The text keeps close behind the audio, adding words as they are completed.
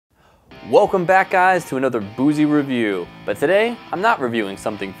Welcome back, guys, to another Boozy Review. But today, I'm not reviewing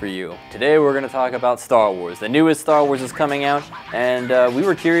something for you. Today, we're going to talk about Star Wars. The newest Star Wars is coming out, and we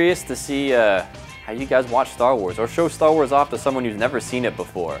were curious to see how you guys watch Star Wars, or show Star Wars off to someone who's never seen it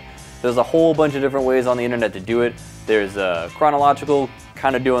before. There's a whole bunch of different ways on the internet to do it. There's chronological,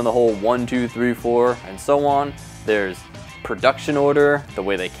 kind of doing the whole 1, 2, 3, 4, and so on. There's production order, the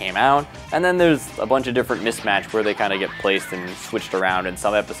way they came out, and then there's a bunch of different mismatch where they kind of get placed and switched around, and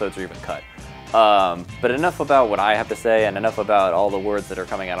some episodes are even cut. But enough about what I have to say and enough about all the words that are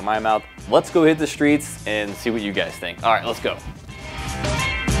coming out of my mouth. Let's go hit the streets and see what you guys think. All right, let's go.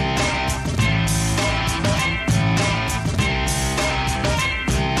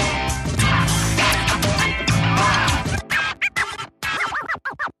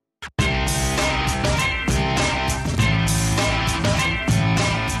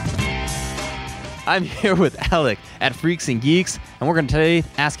 I'm here with Alec at Freaks and Geeks, and we're going to today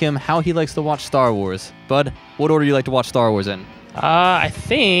ask him how he likes to watch Star Wars. Bud, what order do you like to watch Star Wars in? I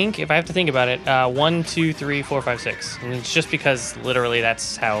think, if I have to think about it, 1, 2, 3, 4, 5, 6. And it's just because literally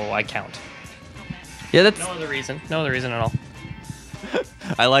that's how I count. Yeah, that's... No other reason at all.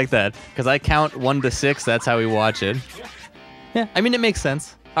 I like that, because I count 1 to 6, that's how we watch it. Yeah, I mean, it makes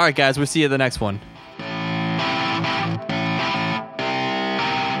sense. All right, guys, we'll see you at the next one.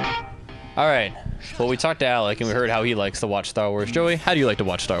 All right. Well, we talked to Alec, and we heard how he likes to watch Star Wars. Joey, how do you like to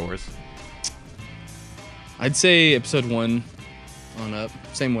watch Star Wars? I'd say episode 1 on up.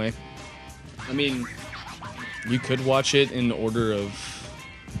 Same way. I mean, you could watch it in order of...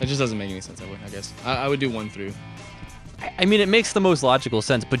 That just doesn't make any sense that way, I guess. I would do 1 through. I mean, it makes the most logical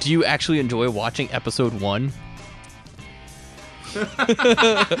sense, but do you actually enjoy watching episode 1?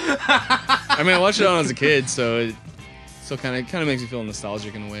 I mean, I watched it on as a kid, so it kind of makes me feel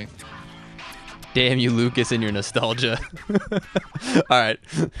nostalgic in a way. Damn you, Lucas, and your nostalgia. All right.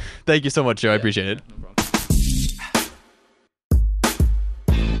 Thank you so much, Joe. I appreciate it. No problem.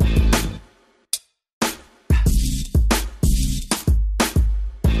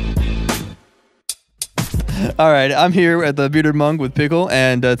 All right. I'm here at the Bearded Monk with Pickle,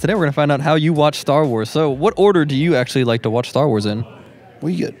 and today we're going to find out how you watch Star Wars. So what order do you actually like to watch Star Wars in?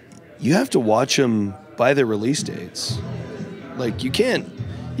 Well, you have to watch them by their release dates. Like, you can't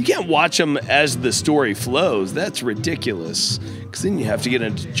watch them as the story flows. That's ridiculous. Because then you have to get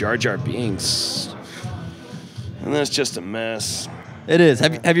into Jar Jar Binks. And that's just a mess. It is.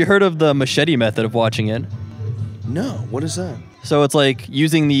 Have you heard of the machete method of watching it? No, what is that? So it's like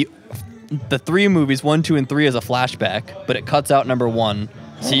using the 3 movies, 1, 2, and 3 as a flashback, but it cuts out number 1.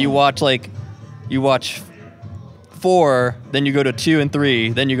 So you watch 4, then you go to 2 and 3,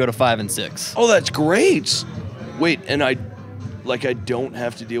 then you go to 5 and 6. Oh, that's great. Wait, and I don't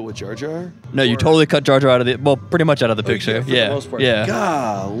have to deal with Jar Jar? No, you totally cut Jar Jar out of the, well, pretty much out of the picture. For the most part. Yeah.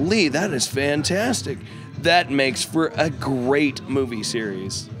 Golly, that is fantastic. That makes for a great movie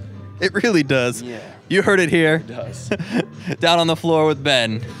series. It really does. Yeah. You heard it here. It does. Down on the floor with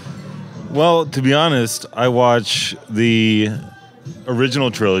Ben. Well, to be honest, I watch the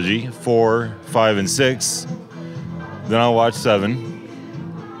original trilogy, 4, 5, and 6. Then I'll watch 7.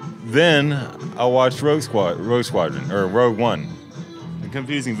 Then I'll watch Rogue Squadron, or Rogue One. I'm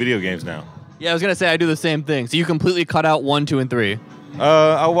confusing video games now. Yeah, I was going to say I do the same thing. So you completely cut out 1, 2, and 3.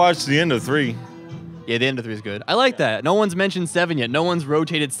 I'll watch the end of 3. Yeah, the end of 3 is good. I like that. No one's mentioned 7 yet. No one's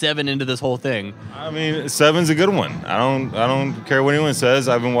rotated 7 into this whole thing. I mean, 7's a good one. I don't care what anyone says.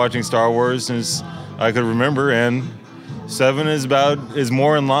 I've been watching Star Wars since I could remember, and 7 is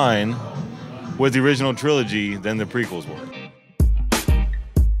more in line with the original trilogy than the prequels were.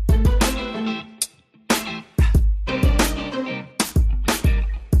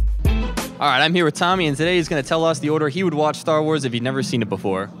 All right, I'm here with Tommy, and today he's going to tell us the order he would watch Star Wars if he'd never seen it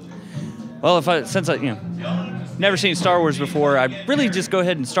before. Well, since I never seen Star Wars before, I'd really just go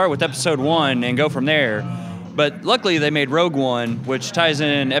ahead and start with Episode 1 and go from there. But luckily, they made Rogue One, which ties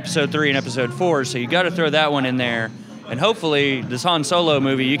in Episode 3 and Episode 4, so you got to throw that one in there. And hopefully, this Han Solo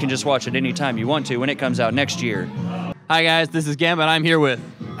movie, you can just watch it anytime you want to when it comes out next year. Hi, guys. This is Gambit. I'm here with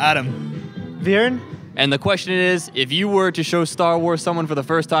Adam. Viren? And the question is, if you were to show Star Wars someone for the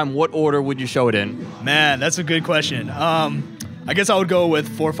first time, what order would you show it in? Man, that's a good question. I guess I would go with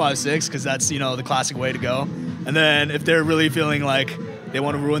 4, 5, 6 because that's, the classic way to go. And then if they're really feeling like they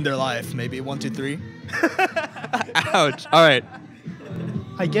want to ruin their life, maybe 1, 2, 3. Ouch. All right.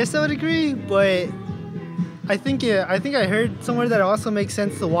 I guess I would agree, but I think I heard somewhere that it also makes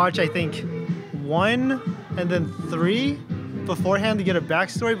sense to watch, 1 and then 3 beforehand to get a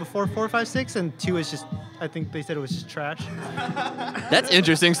backstory before 4, 5, 6, and 2 is just, I think they said it was just trash. That's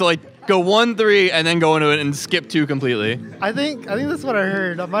interesting. So go 1, 3, and then go into it and skip 2 completely. I think that's what I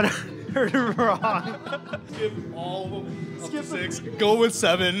heard. Heard it wrong. Skip all of them. Skip 6. Go with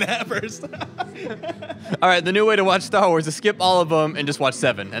 7 at first. All right, the new way to watch Star Wars is skip all of them and just watch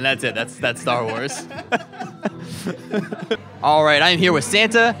 7, and that's it. That's Star Wars. All right, I'm here with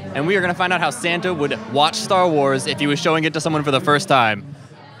Santa, and we are gonna find out how Santa would watch Star Wars if he was showing it to someone for the first time.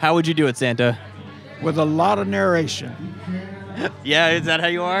 How would you do it, Santa? With a lot of narration. Yeah, is that how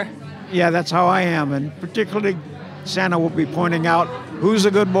you are? Yeah, that's how I am, and particularly Santa will be pointing out who's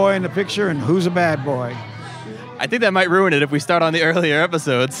a good boy in the picture and who's a bad boy. I think that might ruin it if we start on the earlier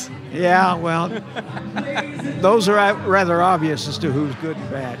episodes. Yeah, well, those are rather obvious as to who's good and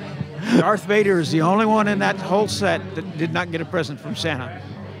bad. Darth Vader is the only one in that whole set that did not get a present from Santa.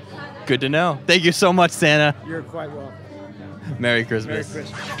 Good to know. Thank you so much, Santa. You're quite welcome. Merry Christmas. Merry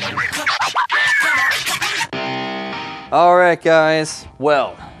Christmas. All right, guys.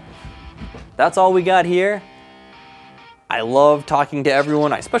 Well, that's all we got here. I love talking to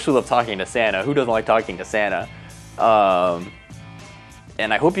everyone. I especially love talking to Santa. Who doesn't like talking to Santa?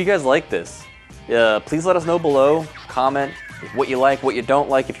 And I hope you guys like this. Please let us know below. Comment what you like, what you don't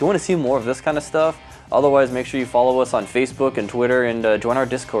like. If you want to see more of this kind of stuff. Otherwise, make sure you follow us on Facebook and Twitter and join our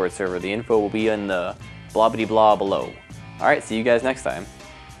Discord server. The info will be in the blah-bitty-blah below. All right, see you guys next time.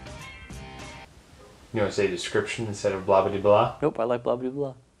 You want to say description instead of blah blah blah? Nope, I like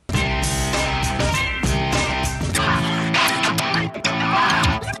blah-bitty-blah.